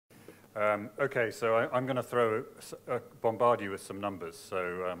Okay, so I'm going to bombard you with some numbers,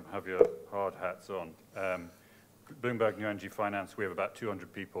 so have your hard hats on. Bloomberg New Energy Finance, we have about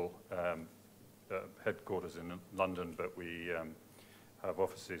 200 people, headquarters in London, but we have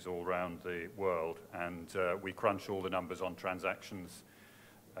offices all around the world, and we crunch all the numbers on transactions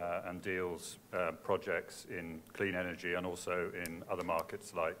and deals, projects in clean energy and also in other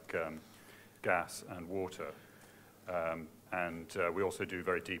markets like gas and water. And we also do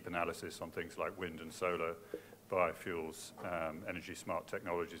very deep analysis on things like wind and solar, biofuels, energy smart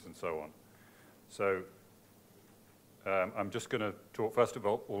technologies, and so on. So I'm just going to talk first of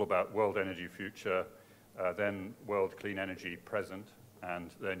all about world energy future, then world clean energy present, and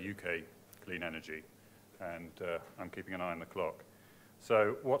then UK clean energy. And I'm keeping an eye on the clock.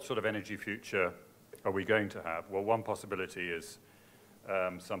 So what sort of energy future are we going to have? Well, one possibility is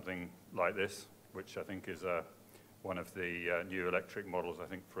something like this, which I think is one of the new electric models, I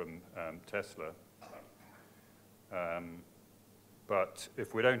think, from Tesla. But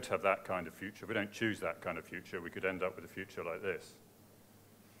if we don't have that kind of future, if we don't choose that kind of future, we could end up with a future like this,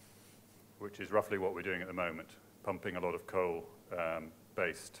 which is roughly what we're doing at the moment, pumping a lot of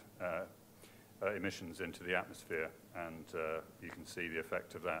coal-based emissions into the atmosphere. And you can see the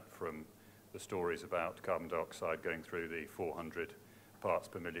effect of that from the stories about carbon dioxide going through the 400 parts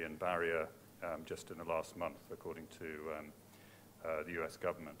per million barrier just in the last month, according to the US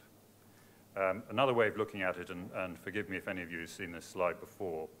government. Another way of looking at it, and forgive me if any of you have seen this slide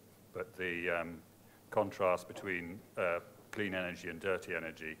before, but the contrast between clean energy and dirty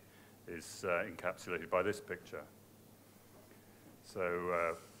energy is encapsulated by this picture.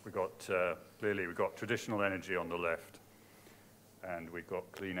 So clearly we've got traditional energy on the left, and we've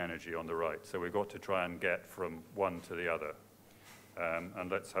got clean energy on the right. So we've got to try and get from one to the other. And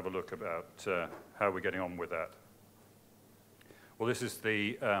let's have a look about how we're getting on with that. Well, this is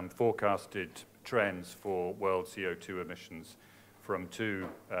the forecasted trends for world CO2 emissions from two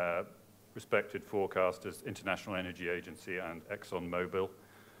respected forecasters, International Energy Agency and ExxonMobil.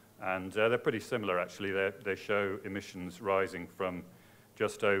 And they're pretty similar, actually. They show emissions rising from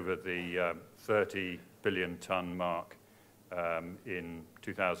just over the 30 billion ton mark in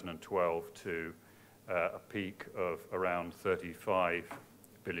 2012 to a peak of around 35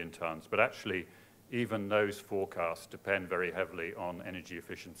 billion tons. But actually, even those forecasts depend very heavily on energy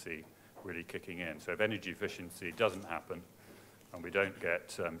efficiency really kicking in. So if energy efficiency doesn't happen and we don't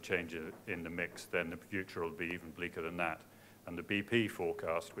get change in the mix, then the future will be even bleaker than that. And the BP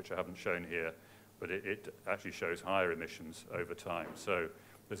forecast, which I haven't shown here, but it actually shows higher emissions over time. So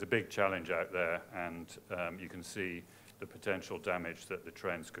there's a big challenge out there, and you can see the potential damage that the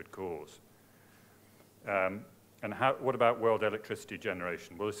trends could cause. And what about world electricity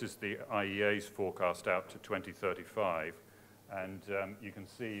generation? Well, this is the IEA's forecast out to 2035, and you can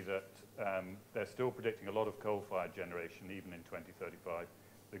see that they're still predicting a lot of coal-fired generation even in 2035.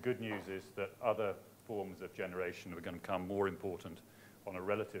 The good news is that other forms of generation are going to become more important on a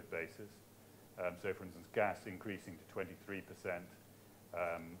relative basis. So, for instance, gas increasing to 23%.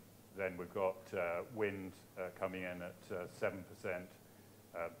 Then we've got wind coming in at 7%.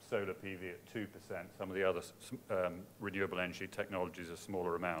 Solar PV at 2%, some of the other renewable energy technologies a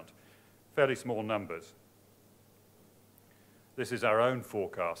smaller amount. Fairly small numbers. This is our own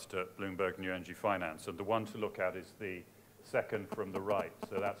forecast at Bloomberg New Energy Finance, and the one to look at is the second from the right.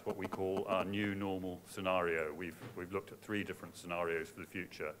 So that's what we call our new normal scenario. We've looked at 3 different scenarios for the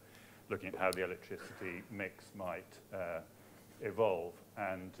future, looking at how the electricity mix might evolve.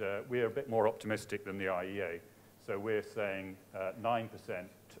 And we're a bit more optimistic than the IEA. So we're saying 9%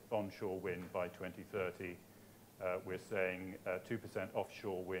 onshore wind by 2030. We're saying 2%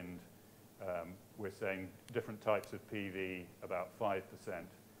 offshore wind. We're saying different types of PV, about 5%,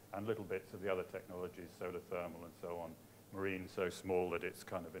 and little bits of the other technologies, solar thermal and so on. Marine so small that it's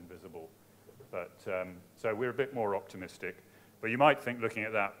kind of invisible. But so we're a bit more optimistic. But you might think, looking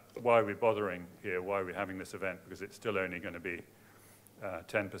at that, why are we bothering here? Why are we having this event? Because it's still only going to be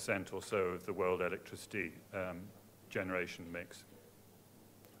 10% or so of the world electricity generation mix.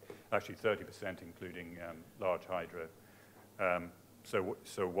 Actually 30%, including large hydro.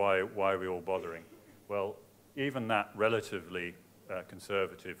 So why are we all bothering? Well, even that relatively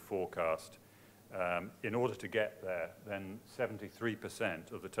conservative forecast, in order to get there, then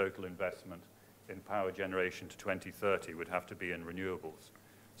 73% of the total investment in power generation to 2030 would have to be in renewables.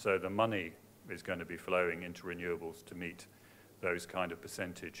 So the money is going to be flowing into renewables to meet those kind of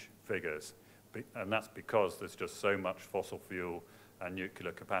percentage figures. And that's because there's just so much fossil fuel and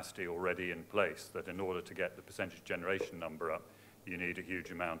nuclear capacity already in place that in order to get the percentage generation number up, you need a huge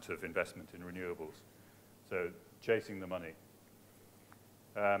amount of investment in renewables. So chasing the money.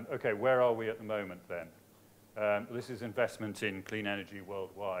 Okay, where are we at the moment then? This is investment in clean energy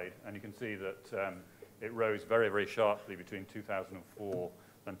worldwide, and you can see that it rose very, very sharply between 2004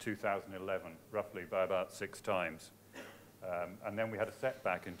 and 2011, roughly by about 6 times. And then we had a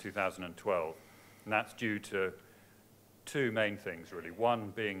setback in 2012, and that's due to 2 main things, really.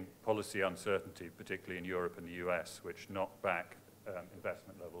 One being policy uncertainty, particularly in Europe and the US, which knocked back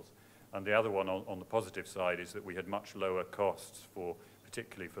investment levels. And the other one on the positive side is that we had much lower costs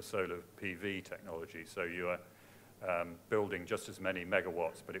particularly for solar PV technology. So you are building just as many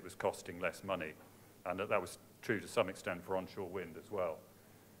megawatts, but it was costing less money. And that was true to some extent for onshore wind as well.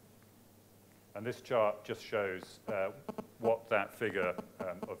 And this chart just shows what that figure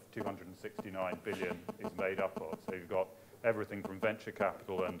of 269 billion is made up of. So you've got everything from venture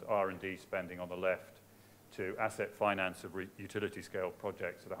capital and R&D spending on the left to asset finance of utility scale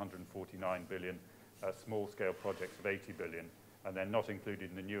projects at 149 billion, small scale projects of 80 billion, and then not included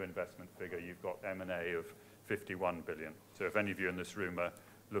in the new investment figure, you've got M&A of 51 billion. So if any of you in this room are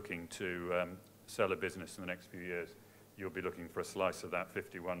looking to sell a business in the next few years, you'll be looking for a slice of that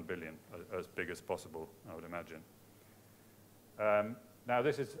 51 billion, as big as possible, I would imagine. Now,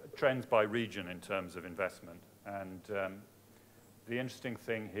 this is trends by region in terms of investment. And the interesting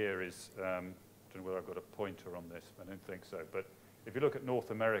thing here is, I don't know whether I've got a pointer on this, I don't think so. But if you look at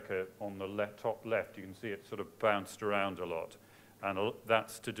North America on the top left, you can see it sort of bounced around a lot. And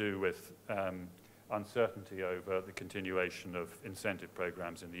that's to do with uncertainty over the continuation of incentive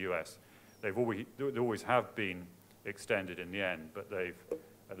programs in the US. They always have been extended in the end, but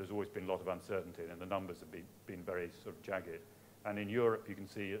there's always been a lot of uncertainty, and the numbers have been very sort of jagged. And in Europe, you can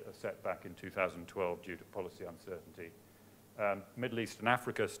see a setback in 2012 due to policy uncertainty. Middle East and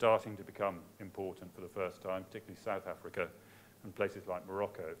Africa starting to become important for the first time, particularly South Africa and places like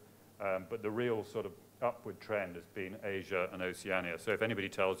Morocco. But the real sort of upward trend has been Asia and Oceania. So if anybody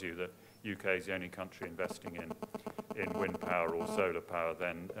tells you that UK is the only country investing in wind power or solar power,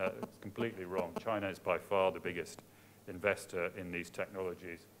 then it's completely wrong. China is by far the biggest investor in these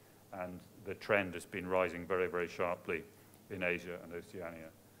technologies, and the trend has been rising very, very sharply in Asia and Oceania.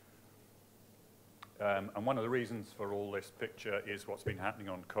 And one of the reasons for all this picture is what's been happening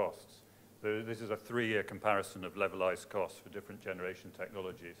on costs. This is a 3-year comparison of levelized costs for different generation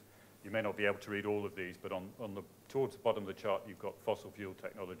technologies. You may not be able to read all of these, but towards the bottom of the chart, you've got fossil fuel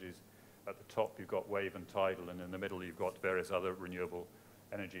technologies. At the top, you've got wave and tidal, and in the middle, you've got various other renewable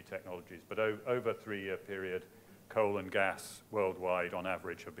energy technologies. But over a 3-year period, coal and gas worldwide, on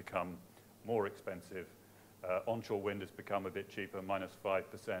average, have become more expensive. Onshore wind has become a bit cheaper,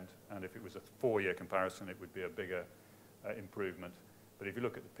 -5%, and if it was a 4-year comparison, it would be a bigger improvement. But if you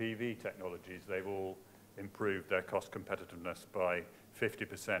look at the PV technologies, they've all improved their cost competitiveness by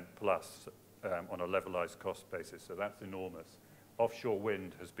 50% plus on a levelized cost basis, so that's enormous. Offshore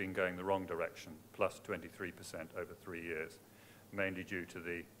wind has been going the wrong direction, plus 23% over 3 years, mainly due to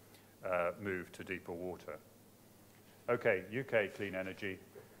the move to deeper water. Okay, UK clean energy.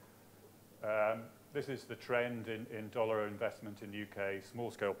 This is the trend in dollar investment in UK,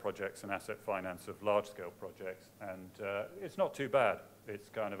 small-scale projects and asset finance of large-scale projects, and it's not too bad. It's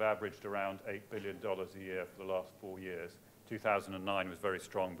kind of averaged around $8 billion a year for the last 4 years. 2009 was very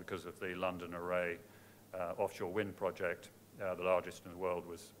strong because of the London Array offshore wind project. The largest in the world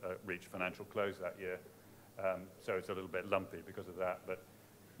reached financial close that year, so it's a little bit lumpy because of that. But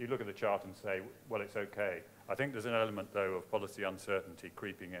you look at the chart and say, well, it's okay. I think there's an element, though, of policy uncertainty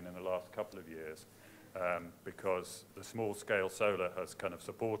creeping in the last couple of years, because the small-scale solar has kind of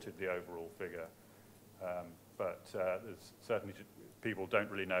supported the overall figure, but there's certainly people don't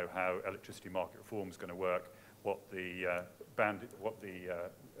really know how electricity market reform is going to work, what the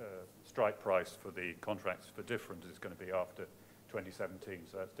strike price for the contracts for difference is going to be after 2017.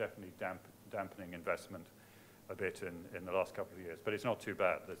 So that's definitely dampening investment a bit in the last couple of years. But it's not too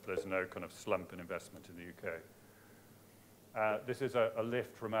bad. There's no kind of slump in investment in the UK. This is a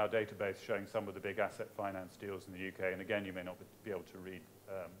lift from our database showing some of the big asset finance deals in the UK. And again, you may not be able to read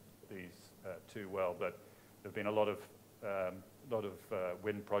these too well, but there have been a lot of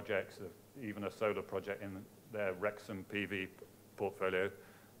wind projects, even a solar project in their Wrexham PV portfolio.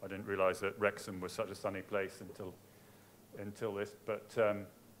 I didn't realize that Wrexham was such a sunny place until this, but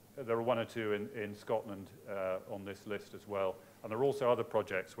there are 1 or 2 in Scotland on this list as well. And there are also other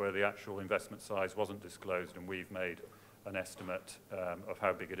projects where the actual investment size wasn't disclosed, and we've made an estimate of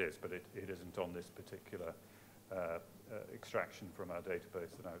how big it is, but it isn't on this particular extraction from our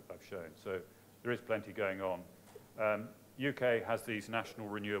database that I've shown. So there is plenty going on. UK has these national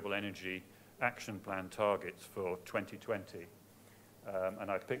renewable energy action plan targets for 2020, and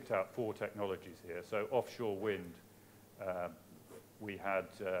I've picked out 4 technologies here. So offshore wind, We had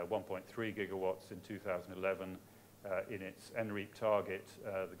 1.3 gigawatts in 2011. In its NREAP target,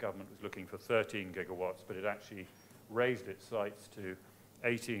 the government was looking for 13 gigawatts, but it actually raised its sights to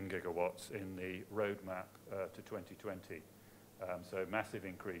 18 gigawatts in the roadmap to 2020. So massive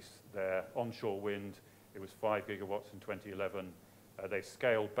increase there. Onshore wind, it was 5 gigawatts in 2011. They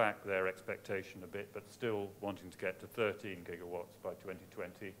scaled back their expectation a bit, but still wanting to get to 13 gigawatts by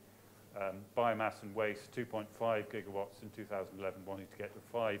 2020. Biomass and waste, 2.5 gigawatts in 2011, wanting to get to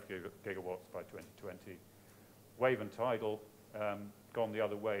 5 gigawatts by 2020. Wave and tidal, gone the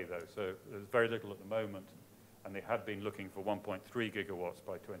other way though, so there's very little at the moment, and they had been looking for 1.3 gigawatts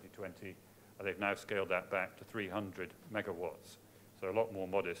by 2020, and they've now scaled that back to 300 megawatts. So a lot more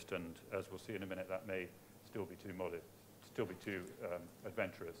modest, and as we'll see in a minute, that may still be too modest, still be too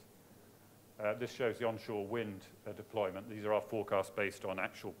adventurous. This shows the onshore wind deployment. These are our forecasts based on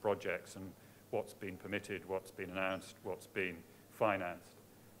actual projects and what's been permitted, what's been announced, what's been financed.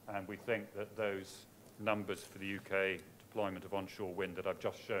 And we think that those numbers for the UK deployment of onshore wind that I've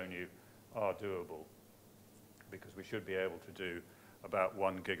just shown you are doable, because we should be able to do about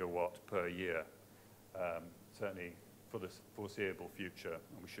 1 gigawatt per year, certainly for the foreseeable future,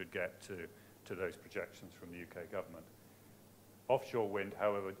 and we should get to those projections from the UK government. Offshore wind,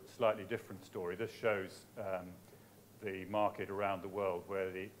 however, slightly different story. This shows the market around the world where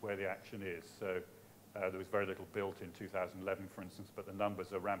the action is. So there was very little built in 2011, for instance, but the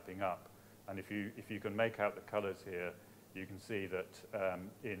numbers are ramping up. And if you can make out the colors here, you can see that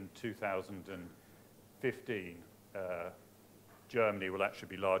in 2015, Germany will actually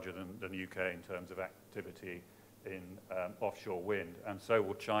be larger than the UK in terms of activity in offshore wind, and so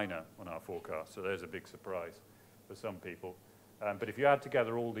will China on our forecast. So there's a big surprise for some people. But if you add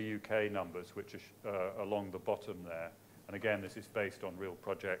together all the UK numbers, which are along the bottom there, and again, this is based on real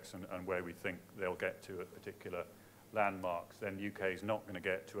projects and where we think they'll get to at particular landmarks, then UK is not going to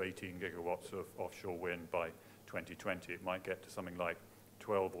get to 18 gigawatts of offshore wind by 2020. It might get to something like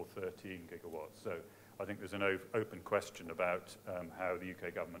 12 or 13 gigawatts. So I think there's an open question about how the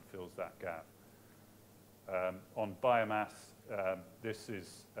UK government fills that gap. On biomass, this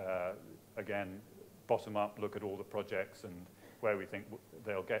is, again, bottom up, look at all the projects and where we think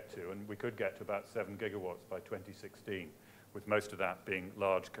they'll get to. And we could get to about 7 gigawatts by 2016, with most of that being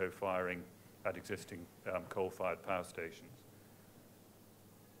large co-firing at existing coal-fired power stations.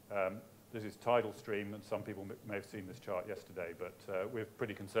 This is tidal stream, and some people may have seen this chart yesterday, but we're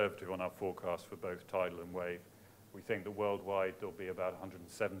pretty conservative on our forecast for both tidal and wave. We think that worldwide there'll be about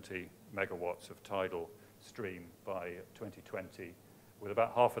 170 megawatts of tidal stream by 2020, with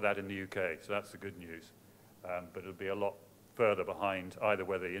about half of that in the UK, so that's the good news. But it'll be a lot further behind either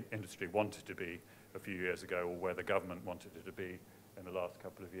where the industry wanted to be a few years ago or where the government wanted it to be in the last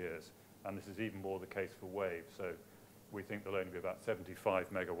couple of years. And this is even more the case for wave. So we think there'll only be about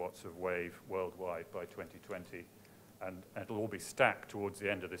 75 megawatts of wave worldwide by 2020. And it'll all be stacked towards the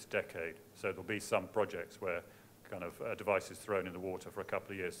end of this decade. So there'll be some projects where kind of a device is thrown in the water for a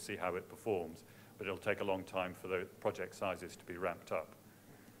couple of years to see how it performs. But it'll take a long time for the project sizes to be ramped up.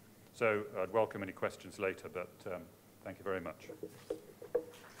 So I'd welcome any questions later, but thank you very much.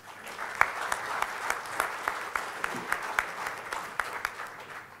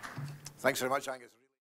 Thanks very much, Angus.